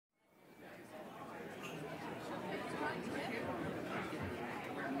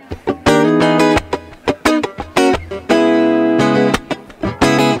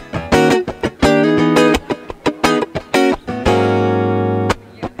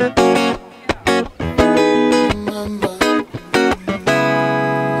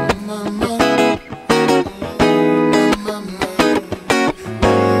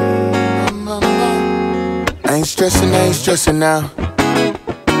stressing, ain't stressing now.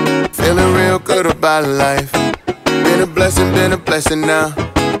 Feeling real good about life. Been a blessing now.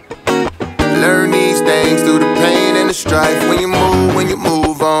 Learn these things through the pain and the strife. When you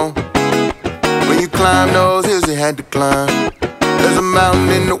move on. When you climb those hills you had to climb. There's a mountain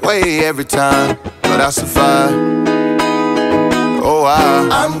in the way every time, but I survive. Oh,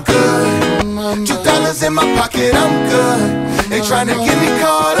 I'm good. $2 in my pocket, I'm good. Ain't trying to get me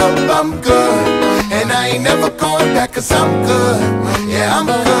caught up, I'm good. And I ain't never going back, cause I'm good. Yeah, I'm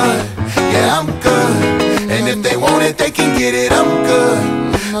good. Yeah, I'm good. And if they want it, they can get it, I'm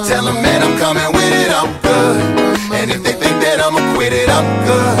good. Tell them, man, I'm coming with it, I'm good. And if they think that I'ma quit it, I'm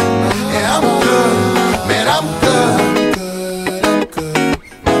good. Yeah, I'm good. Man, I'm good.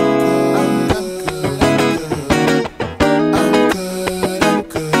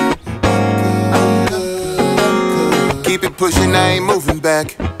 Keep it pushing, I ain't moving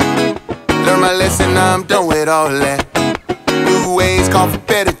back. Learn my lesson, now I'm done with all that. New ways call for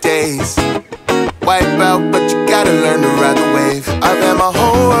better days. Wipe out, but you gotta learn to ride the wave. I've had my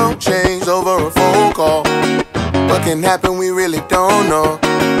whole world change over a phone call. What can happen, we really don't know.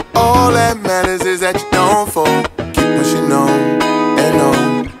 All that matters is that you don't fall. Keep pushing on and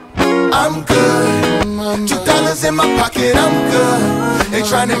on. I'm good. $2 in my pocket, I'm good. They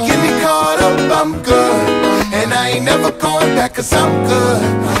tryna get me caught up, I'm good. And I ain't never going back, cause I'm good.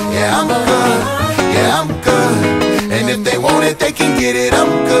 Yeah, I'm good. Yeah, I'm good. And if they want it, they can get it, I'm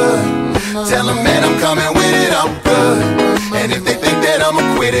good. Tell them, man, I'm coming with it, I'm good. And if they think that I'ma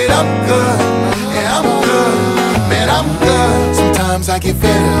quit it, I'm good. Yeah, I'm good. Man, I'm good. Sometimes I get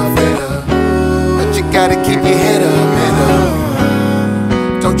fed up, but you gotta keep your head up.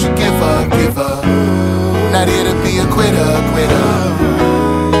 Don't you give up. Not here to be a quitter.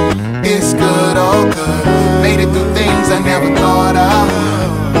 It's good, all good. Made it through things I never thought I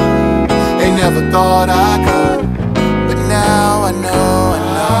would. They never thought I could. But now I know.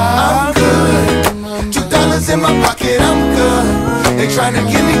 I'm good. $2 in my pocket, I'm good. They tryna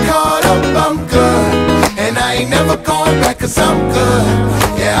get me caught up, I'm good. And I ain't never going back, cause I'm good.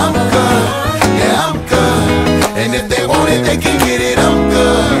 Yeah, I'm good. Yeah, I'm good. And if they want it, they can get it.